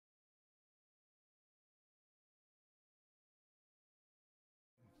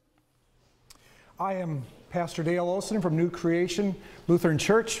I am Pastor Dale Olson from New Creation Lutheran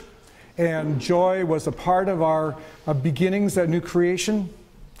Church, and Joy was a part of our beginnings at New Creation.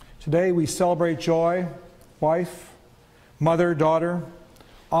 Today we celebrate Joy, wife, mother, daughter,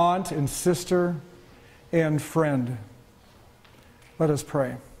 aunt and sister, and friend. Let us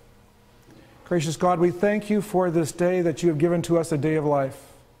pray. Gracious God, we thank you for this day that you have given to us, a day of life.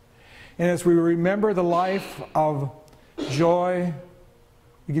 And as we remember the life of Joy,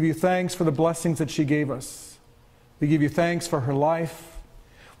 we give you thanks for the blessings that she gave us. We give you thanks for her life.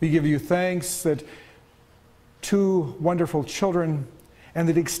 We give you thanks that two wonderful children and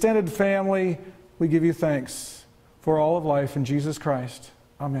the extended family, we give you thanks for all of life in Jesus Christ.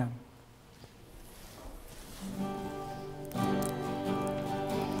 Amen.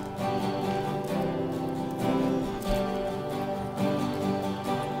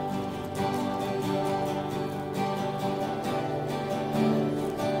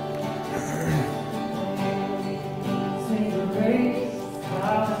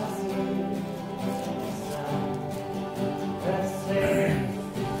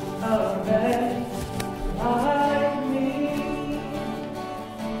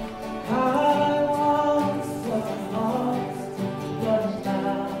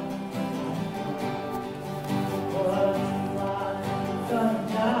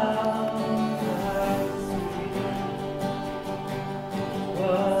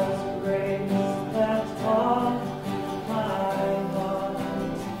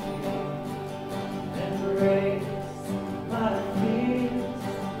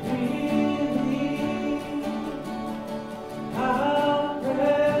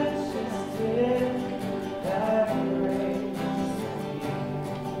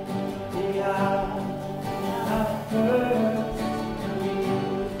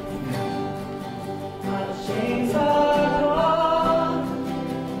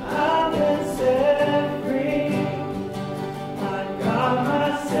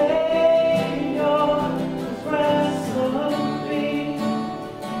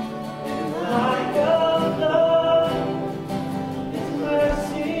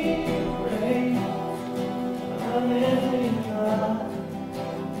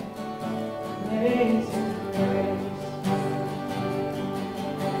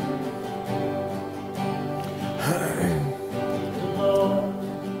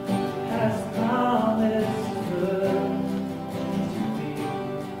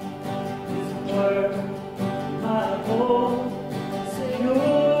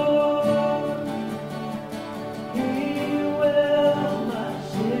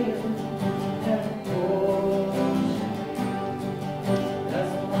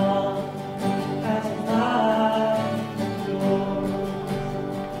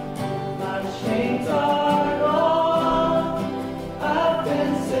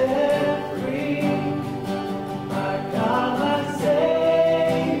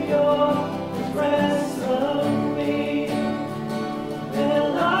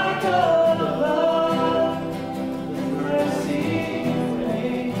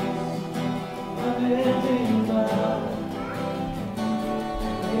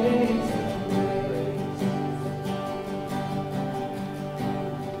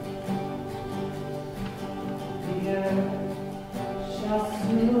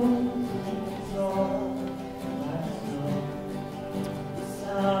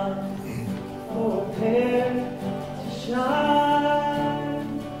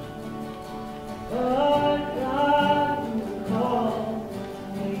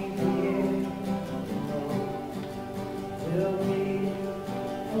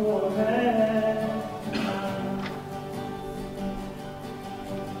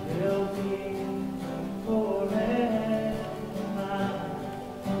 Forever.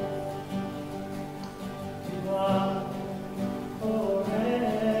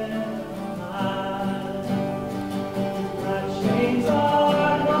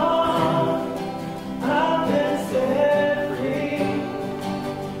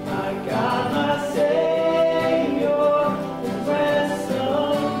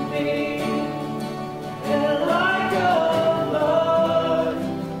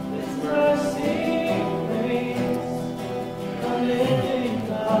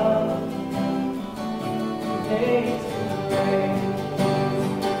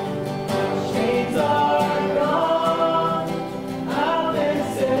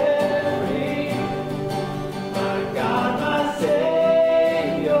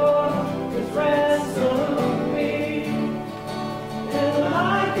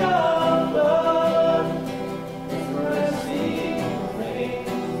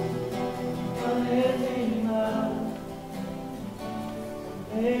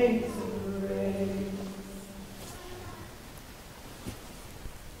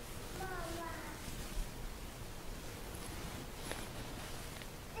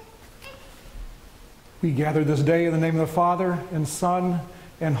 We gather this day in the name of the Father, and Son,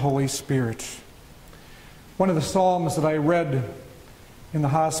 and Holy Spirit. One of the psalms that I read in the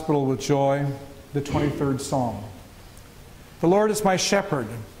hospital with Joy, the 23rd Psalm. The Lord is my shepherd,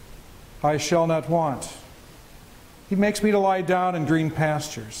 I shall not want. He makes me to lie down in green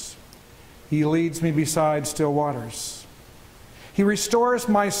pastures. He leads me beside still waters. He restores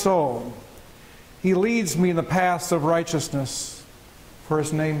my soul. He leads me in the paths of righteousness for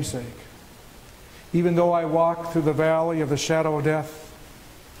his name's sake. Even though I walk through the valley of the shadow of death,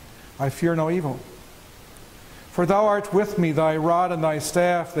 I fear no evil. For thou art with me, thy rod and thy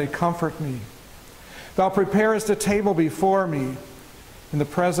staff, they comfort me. Thou preparest a table before me in the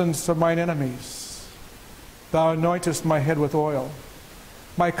presence of mine enemies. Thou anointest my head with oil.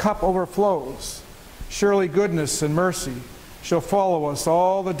 My cup overflows. Surely goodness and mercy shall follow us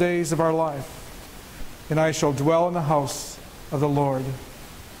all the days of our life, and I shall dwell in the house of the Lord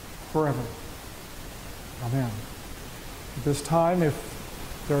forever. Amen. At this time, if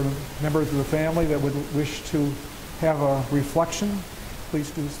there are members of the family that would wish to have a reflection, please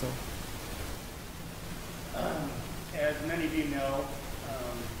do so. As many of you know,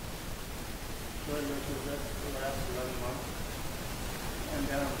 Joy lived with us for the last 11 months, and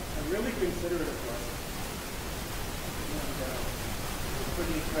I really consider it a blessing. And it's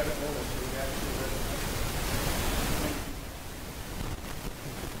pretty incredible that she actually lived with us.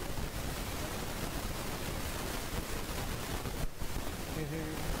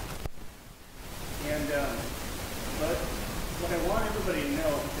 And but what I want everybody to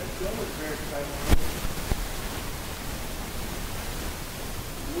know is that Joe was very excited.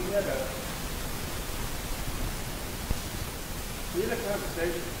 We had a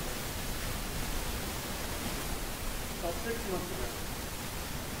conversation about 6 months ago.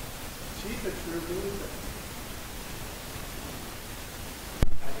 She's a true believer.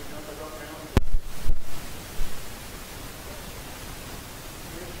 I didn't know about my own.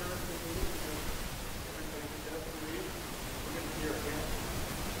 Reassurance that we need to do everything we does for you. We're going to hear again.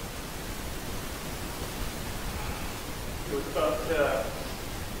 It was about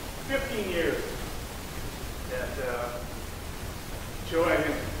 15 years that Joy,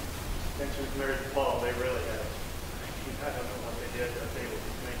 since she was married to Paul, they really had, I don't know what they did, but they were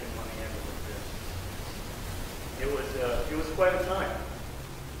just making money out of it. It was quite a time.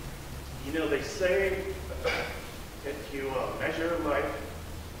 You know, they say that you measure life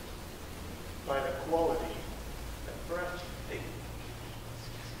by the quality of breath you take.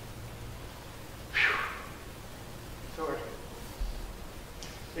 Sorry.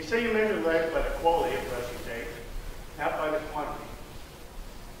 They say you measure life by the quality of breath you take, not by the quantity.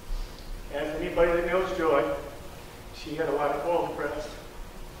 As anybody that knows Joy, she had a lot of quality breaths.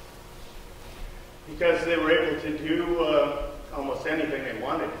 Because they were able to do almost anything they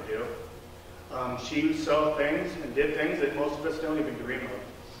wanted to do. She saw things and did things that most of us don't even dream of.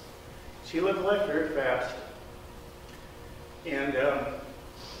 She lived life very fast. And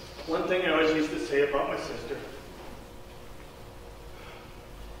one thing I always used to say about my sister,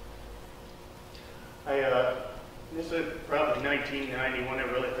 this is probably 1990 when I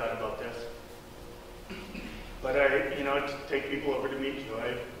really thought about this. But I'd take people over to meet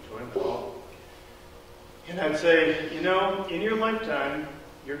Joy and Paul. And I'd say, in your lifetime,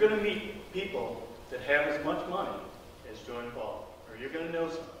 you're going to meet people that have as much money as Joy and Paul. Or you're going to know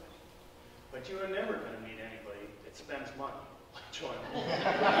somebody. But you are never going to meet anybody that spends money like Joy and Paul.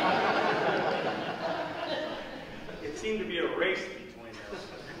 It seemed to be a race between us.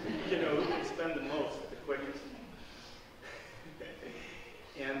 Who could spend the most, the quickest.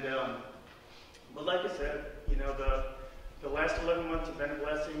 And, but like I said, the last 11 months have been a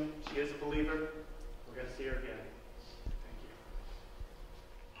blessing. She is a believer. We're going to see her again.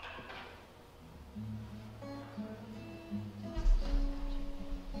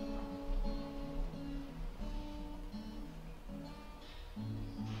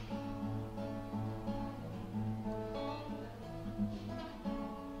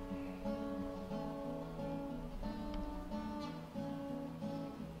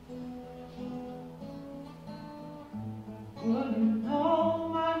 Would you know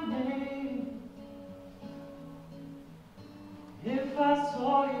my name if I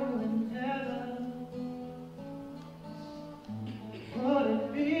saw you in heaven? Would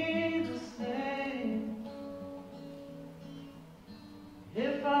it be the same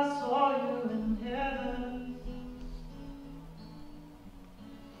if I saw you in heaven?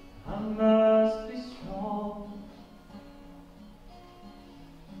 I must be strong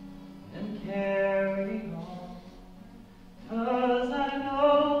and carry on. 'Cause I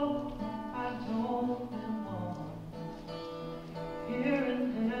know I don't belong here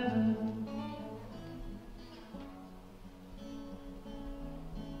in heaven.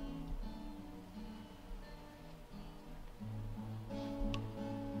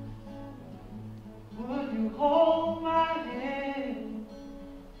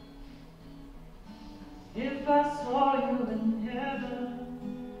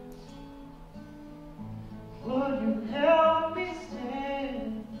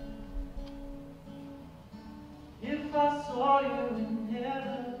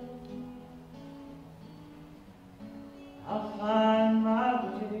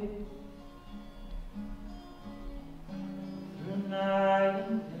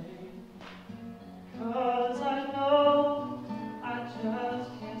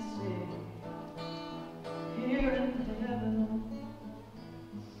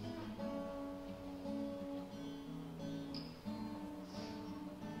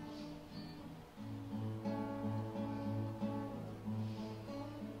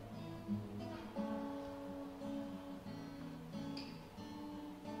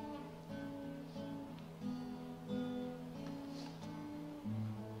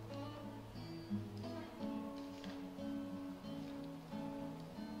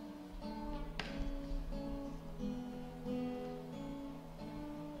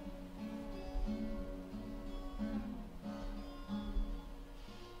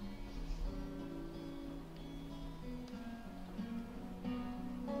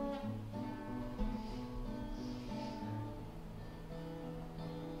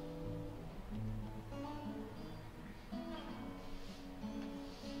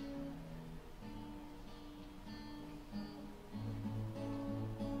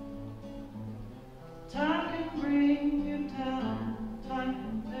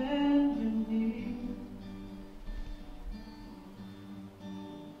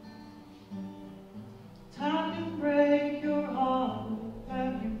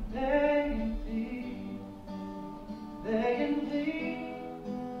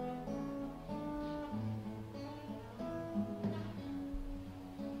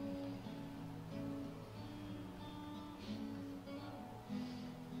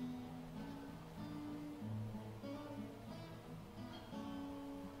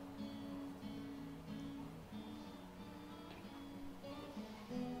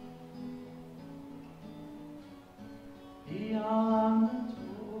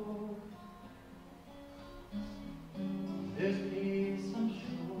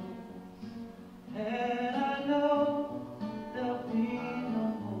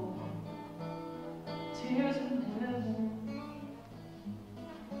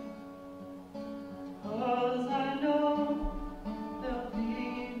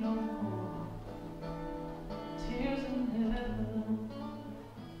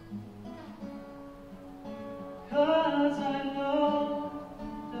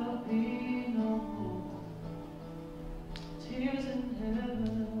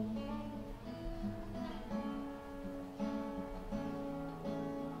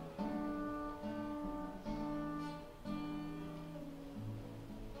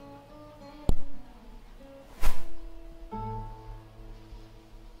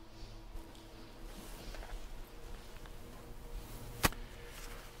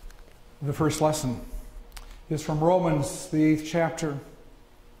 The first lesson is from Romans, the 8th chapter.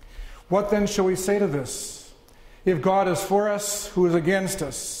 What then shall we say to this? If God is for us, who is against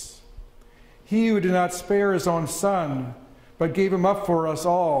us? He who did not spare his own Son, but gave him up for us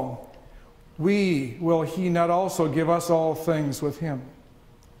all, will he not also give us all things with him?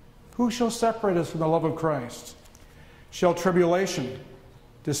 Who shall separate us from the love of Christ? Shall tribulation,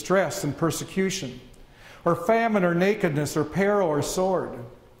 distress, and persecution, or famine, or nakedness, or peril, or sword?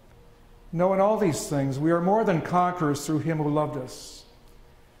 No, in all these things we are more than conquerors through him who loved us.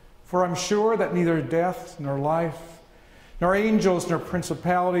 For I'm sure that neither death, nor life, nor angels, nor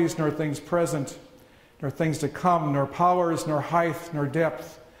principalities, nor things present, nor things to come, nor powers, nor height, nor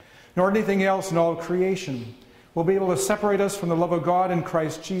depth, nor anything else in all creation will be able to separate us from the love of God in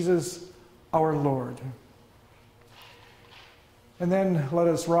Christ Jesus our Lord. And then let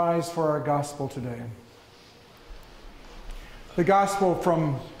us rise for our gospel today. The gospel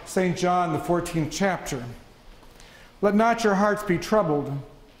from St. John, the 14th chapter. Let not your hearts be troubled.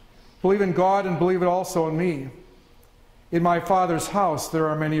 Believe in God and believe it also in me. In my Father's house there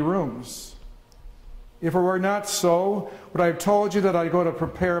are many rooms. If it were not so, would I have told you that I go to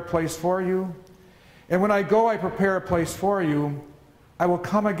prepare a place for you? And when I go, I prepare a place for you. I will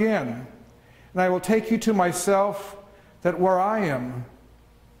come again, and I will take you to myself, that where I am,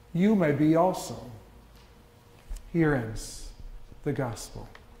 you may be also. Here ends the gospel.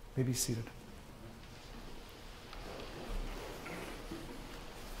 You may be seated.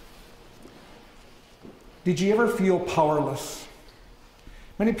 Did you ever feel powerless?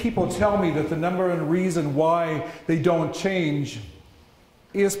 Many people tell me that the number one reason why they don't change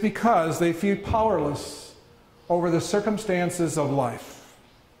is because they feel powerless over the circumstances of life.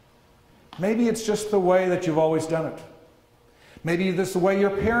 Maybe it's just the way that you've always done it. Maybe this is the way your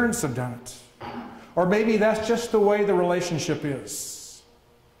parents have done it. Or maybe that's just the way the relationship is.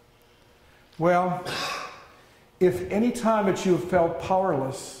 Well, if any time that you have felt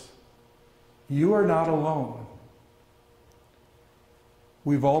powerless, you are not alone.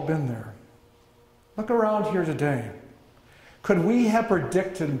 We've all been there. Look around here today. Could we have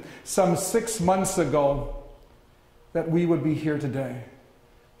predicted some 6 months ago that we would be here today,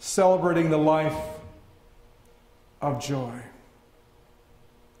 celebrating the life of Joy?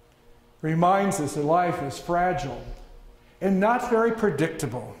 Reminds us that life is fragile and not very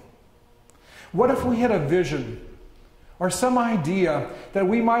predictable. What if we had a vision or some idea that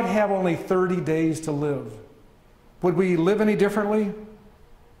we might have only 30 days to live? Would we live any differently?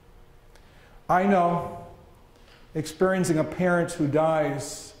 I know, experiencing a parent who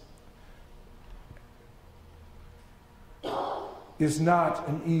dies is not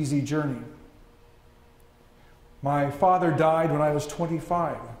an easy journey. My father died when I was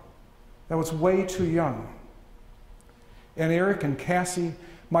 25. That was way too young. And Eric and Cassie,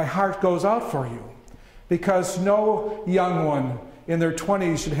 my heart goes out for you, because no young one in their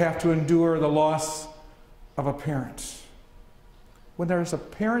 20s should have to endure the loss of a parent. When there's a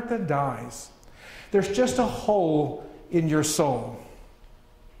parent that dies, there's just a hole in your soul.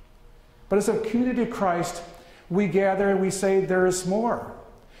 But as a community of Christ, we gather and we say there is more.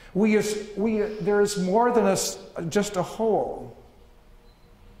 There is more than just a hole.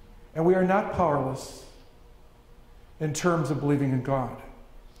 And we are not powerless in terms of believing in God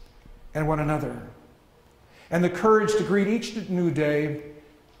and one another. And the courage to greet each new day,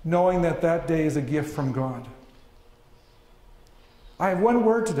 knowing that that day is a gift from God. I have one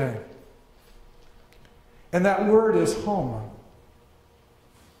word today, and that word is home.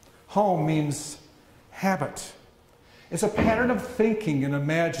 Home means habit. It's a pattern of thinking and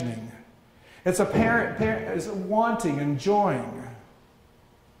imagining. It's it's wanting, enjoying.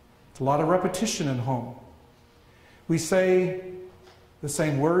 It's a lot of repetition in home. We say the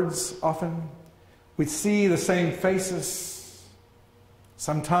same words often. We see the same faces.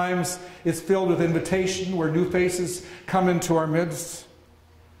 Sometimes it's filled with invitation where new faces come into our midst.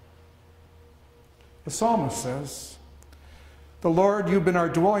 The psalmist says, "The Lord, you've been our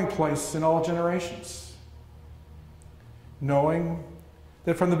dwelling place in all generations." Knowing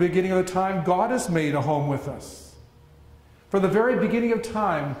that from the beginning of the time, God has made a home with us. From the very beginning of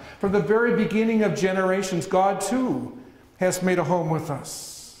time, from the very beginning of generations, God too has made a home with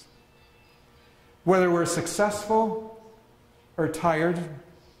us. Whether we're successful or tired,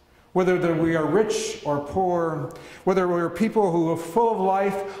 whether we are rich or poor, whether we're people who are full of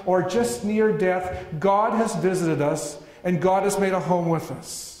life or just near death, God has visited us and God has made a home with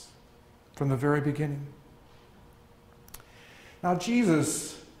us from the very beginning. Now,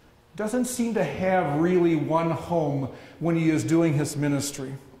 Jesus doesn't seem to have really one home when he is doing his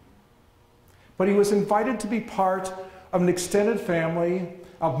ministry. But he was invited to be part of an extended family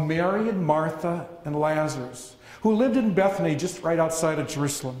of Mary and Martha and Lazarus, who lived in Bethany just right outside of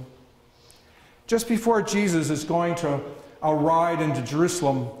Jerusalem. Just before Jesus is going to ride into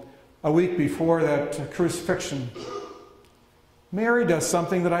Jerusalem a week before that crucifixion, Mary does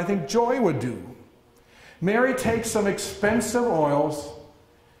something that I think Joy would do. Mary takes some expensive oils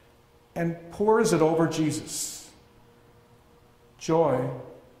and pours it over Jesus. Joy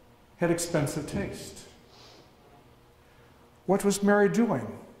had expensive taste. What was Mary doing?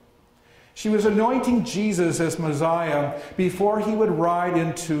 She was anointing Jesus as Messiah before he would ride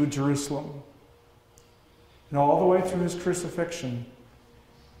into Jerusalem. And all the way through his crucifixion,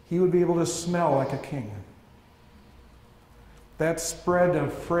 he would be able to smell like a king. That spread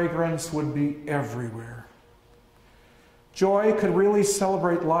of fragrance would be everywhere. Joy could really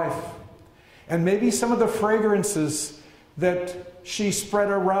celebrate life. And maybe some of the fragrances that she spread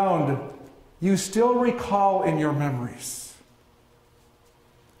around, you still recall in your memories.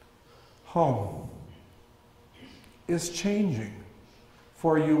 Home is changing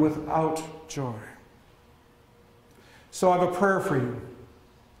for you without joy. So I have a prayer for you.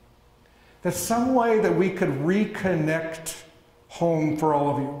 That some way that we could reconnect home for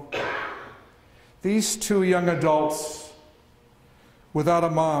all of you. These two young adults without a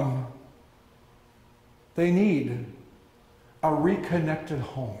mom, they need a reconnected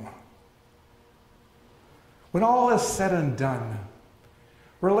home. When all is said and done,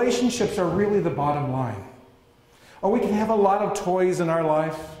 relationships are really the bottom line. Oh, we can have a lot of toys in our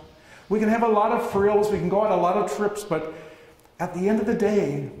life. We can have a lot of frills. We can go on a lot of trips. But at the end of the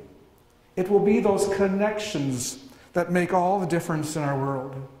day, it will be those connections that make all the difference in our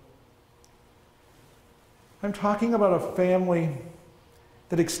world. I'm talking about a family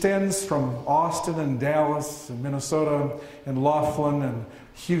that extends from Austin and Dallas and Minnesota and Laughlin and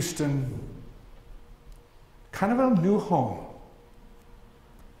Houston. Kind of a new home.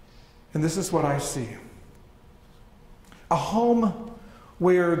 And this is what I see. A home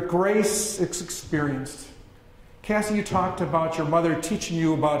where grace is experienced. Cassie, you talked about your mother teaching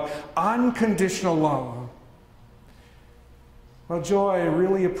you about unconditional love. Well, Joy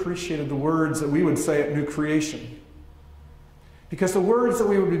really appreciated the words that we would say at New Creation. Because the words that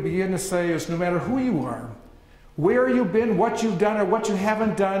we would begin to say is no matter who you are, where you've been, what you've done, or what you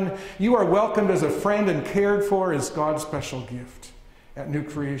haven't done, you are welcomed as a friend and cared for as God's special gift at New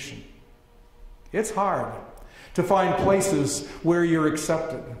Creation. It's hard to find places where you're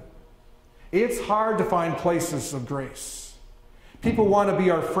accepted. It's hard to find places of grace. People want to be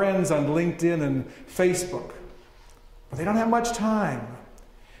our friends on LinkedIn and Facebook, but they don't have much time.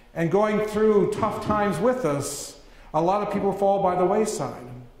 And going through tough times with us, a lot of people fall by the wayside.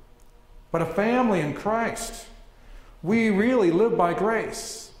 But a family in Christ, we really live by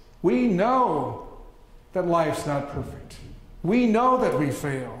grace. We know that life's not perfect. We know that we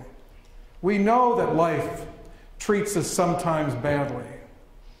fail. We know that life treats us sometimes badly.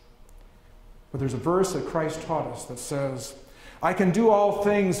 But there's a verse that Christ taught us that says, I can do all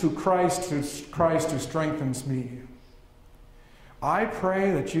things through Christ who strengthens me. I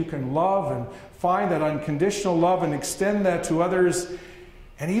pray that you can love and find that unconditional love and extend that to others,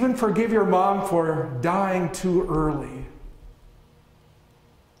 and even forgive your mom for dying too early.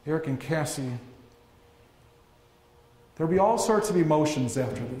 Eric and Cassie, there'll be all sorts of emotions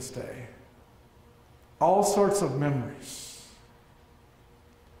after this day. All sorts of memories.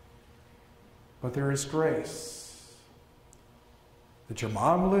 But there is grace. That your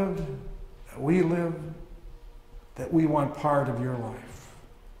mom lived, that we live, that we want part of your life.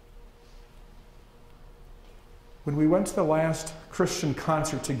 When we went to the last Christian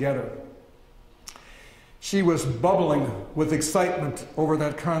concert together, she was bubbling with excitement over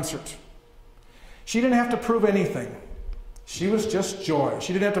that concert. She didn't have to prove anything. She was just joy.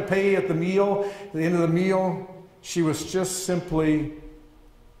 She didn't have to pay at the end of the meal. She was just simply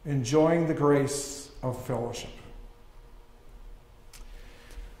enjoying the grace of fellowship.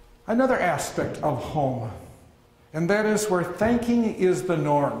 Another aspect of home, and that is where thanking is the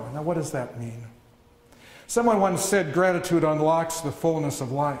norm. Now, what does that mean? Someone once said gratitude unlocks the fullness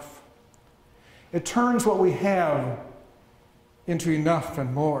of life. It turns what we have into enough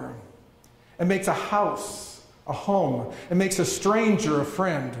and more. It makes a house a home. It makes a stranger a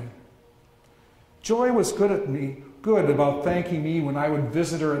friend. Joy was good about thanking me when I would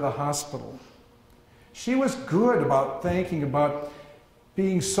visit her at the hospital. She was good about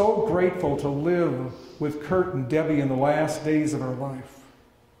being so grateful to live with Kurt and Debbie in the last days of her life.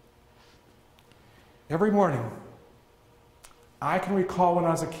 Every morning, I can recall when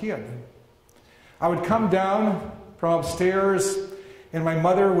I was a kid, I would come down from upstairs and my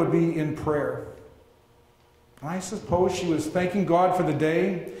mother would be in prayer. I suppose she was thanking God for the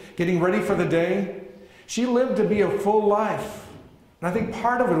day, getting ready for the day. She lived to be a full life. And I think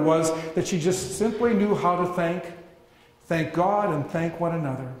part of it was that she just simply knew how to thank God and thank one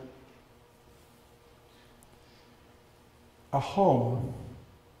another. A home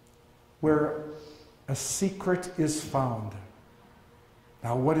where a secret is found.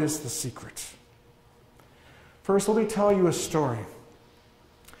 Now, what is the secret? First, let me tell you a story.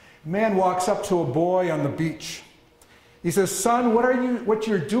 A man walks up to a boy on the beach. He says, "Son, what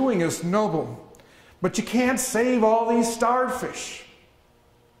you're doing is noble, but you can't save all these starfish.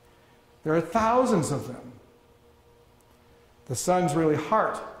 There are thousands of them. The sun's really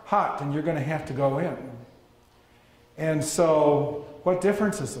hot, and you're going to have to go in. And so, what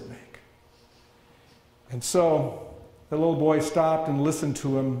difference does it make?" And so, the little boy stopped and listened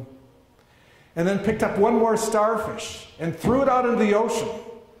to him, and then picked up one more starfish and threw it out into the ocean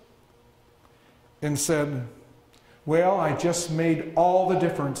and said, "Well, I just made all the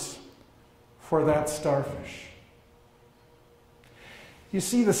difference for that starfish." You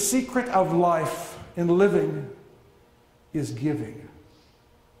see, the secret of life and living is giving.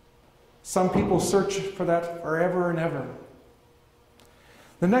 Some people search for that forever and ever.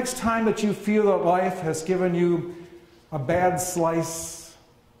 The next time that you feel that life has given you a bad slice,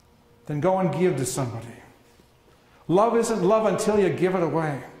 then go and give to somebody. Love isn't love until you give it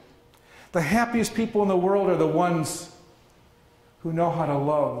away. The happiest people in the world are the ones who know how to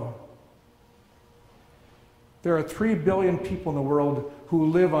love. There are 3 billion people in the world who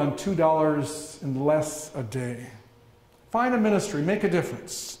live on $2 and less a day. Find a ministry, make a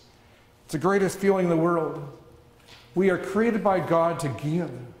difference. It's the greatest feeling in the world. We are created by God to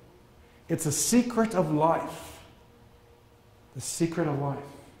give. It's a secret of life. The secret of life.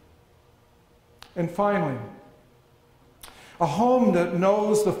 And finally, a home that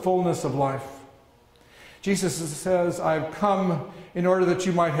knows the fullness of life. Jesus says, "I've come in order that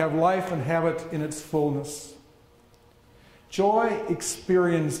you might have life and have it in its fullness." Joy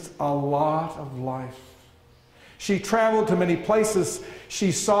experienced a lot of life. She traveled to many places.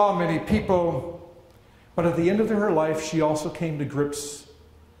 She saw many people. But at the end of her life, she also came to grips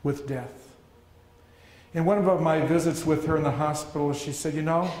with death. In one of my visits with her in the hospital, she said, "You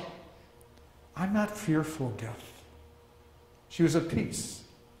know, I'm not fearful of death." She was at peace.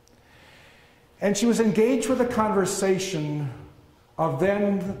 And she was engaged with a conversation of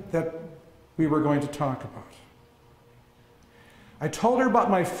then that we were going to talk about. I told her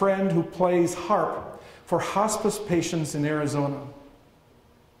about my friend who plays harp for hospice patients in Arizona.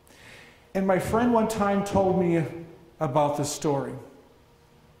 And my friend one time told me about this story.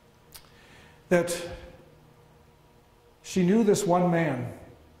 That she knew this one man.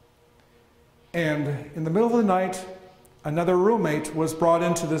 And in the middle of the night, another roommate was brought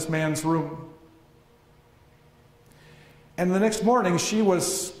into this man's room. And the next morning, she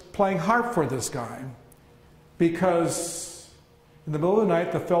was playing harp for this guy because in the middle of the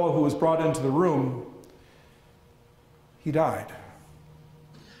night, the fellow who was brought into the room, he died.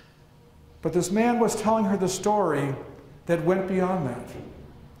 But this man was telling her the story that went beyond that.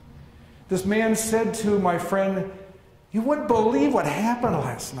 This man said to my friend, "You wouldn't believe what happened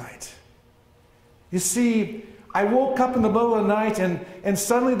last night. You see, I woke up in the middle of the night and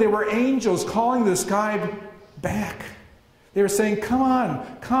suddenly there were angels calling this guy back. They were saying, 'Come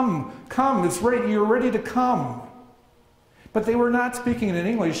on, come, it's ready, you're ready to come.' But they were not speaking in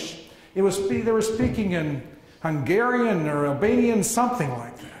English. They were speaking in Hungarian or Albanian, something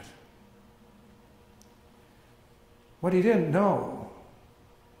like that. What he didn't know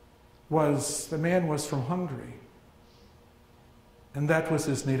was the man was from Hungary, and that was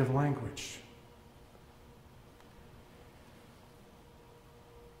his native language.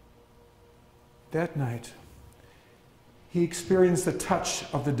 That night, he experienced the touch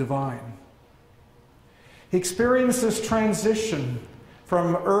of the divine. He experienced this transition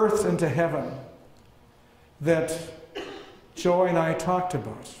from earth into heaven that Joy and I talked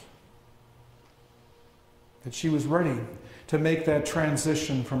about. That she was ready to make that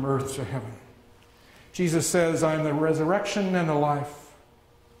transition from earth to heaven. Jesus says, "I am the resurrection and the life."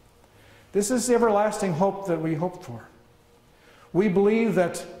 This is the everlasting hope that we hope for. We believe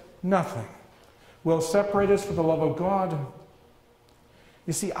that nothing will separate us from the love of God.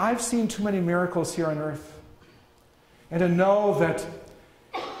 You see, I've seen too many miracles here on earth. And to know that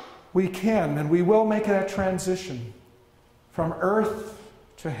we can and we will make that transition from earth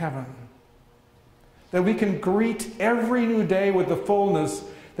to heaven. That we can greet every new day with the fullness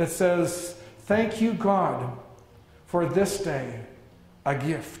that says, "Thank you, God, for this day, a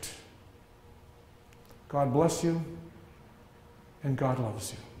gift." God bless you, and God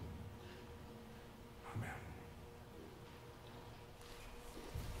loves you. Amen.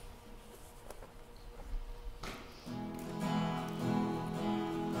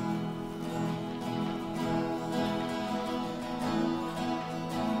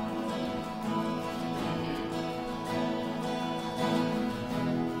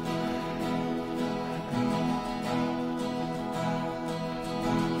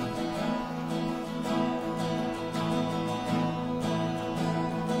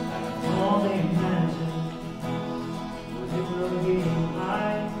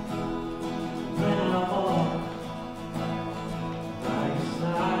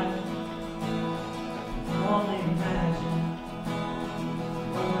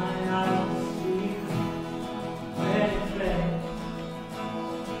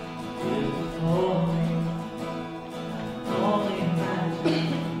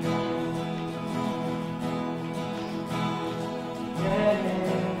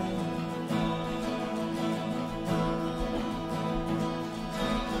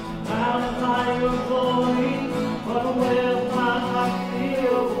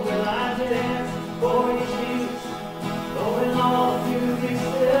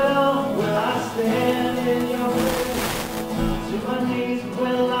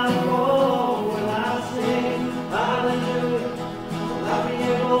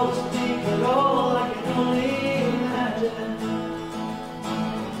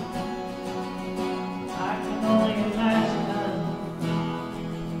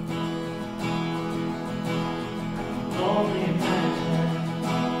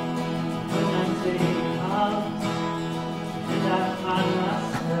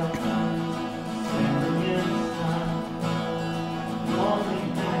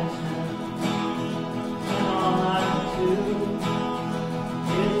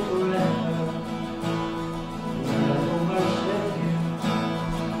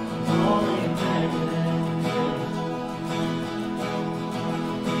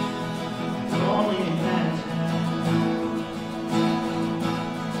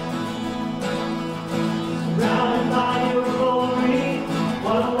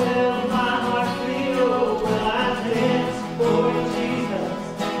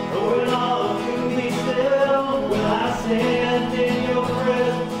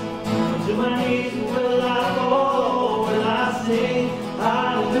 knees will I fall, will I sing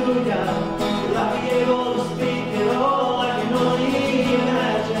hallelujah? Will I be able to speak at all? I can only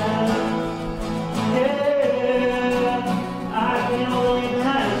imagine. Yeah, I can only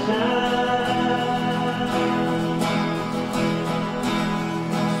imagine.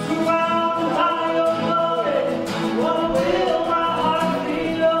 Surrounded by your glory, what will my heart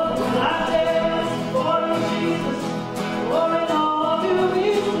feel when I dance for you, Jesus? For in all you be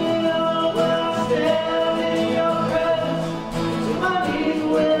still, when I stand in your presence, to my knees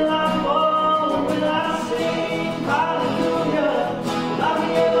will I fall, will I sing hallelujah? Will I be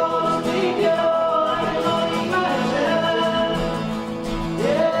able to speak at all? I can only imagine.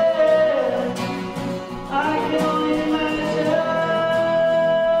 Yeah, I can only imagine.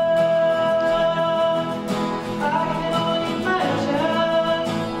 I can only imagine.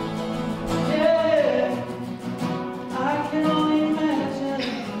 Yeah, I can only imagine.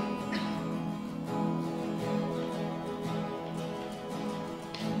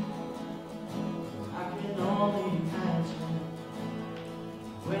 I can only imagine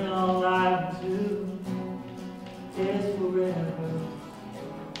when all I do is forever,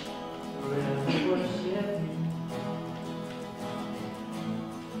 forever worship you.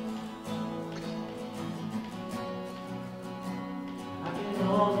 I can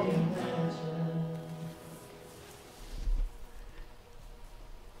only imagine.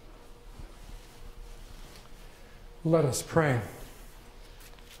 Let us pray.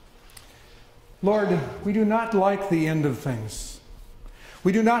 Lord, we do not like the end of things.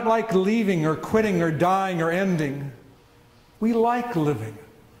 We do not like leaving or quitting or dying or ending. We like living.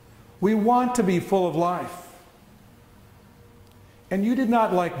 We want to be full of life. And you did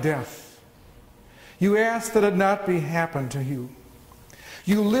not like death. You asked that it not be happen to you.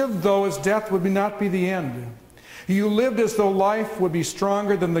 You lived, though, as death would not be the end. You lived as though life would be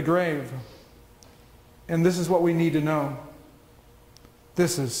stronger than the grave. And this is what we need to know.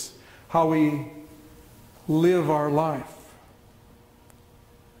 This is how we live our life.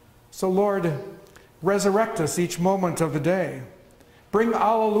 So, Lord, resurrect us each moment of the day. Bring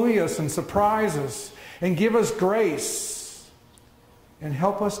alleluias and surprises, and give us grace, and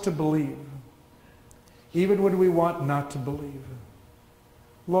help us to believe, even when we want not to believe.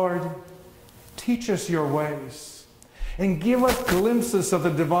 Lord, teach us your ways, and give us glimpses of the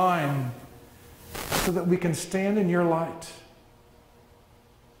divine, so that we can stand in your light.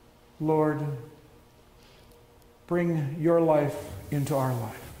 Lord, bring your life into our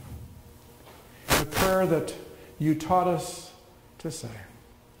life. The prayer that you taught us to say.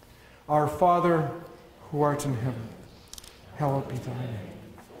 Our Father, who art in heaven, hallowed be thy name.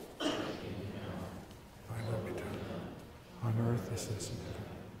 Thy will be done, on earth as it is in heaven.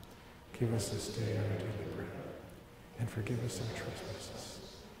 Give us this day our daily bread, and forgive us our trespasses,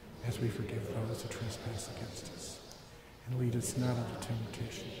 as we forgive those who trespass against us. And lead us not into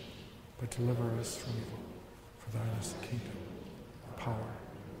temptation, but deliver us from evil. For thine is the kingdom, the power,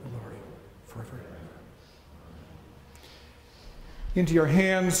 the glory, forever and ever. Into your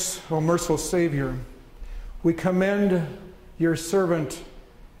hands, O merciful Savior, we commend your servant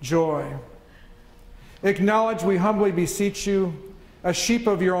Joy. Acknowledge, we humbly beseech you, a sheep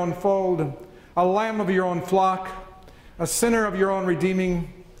of your own fold, a lamb of your own flock, a sinner of your own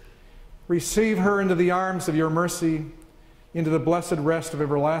redeeming. Receive her into the arms of your mercy, into the blessed rest of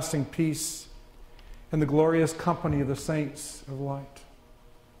everlasting peace, and the glorious company of the saints of light.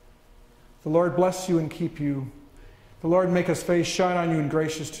 The Lord bless you and keep you. The Lord make his face shine on you and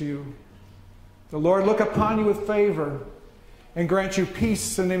gracious to you. The Lord look upon you with favor and grant you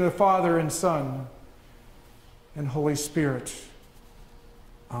peace in the name of the Father and Son and Holy Spirit.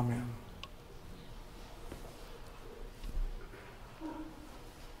 Amen.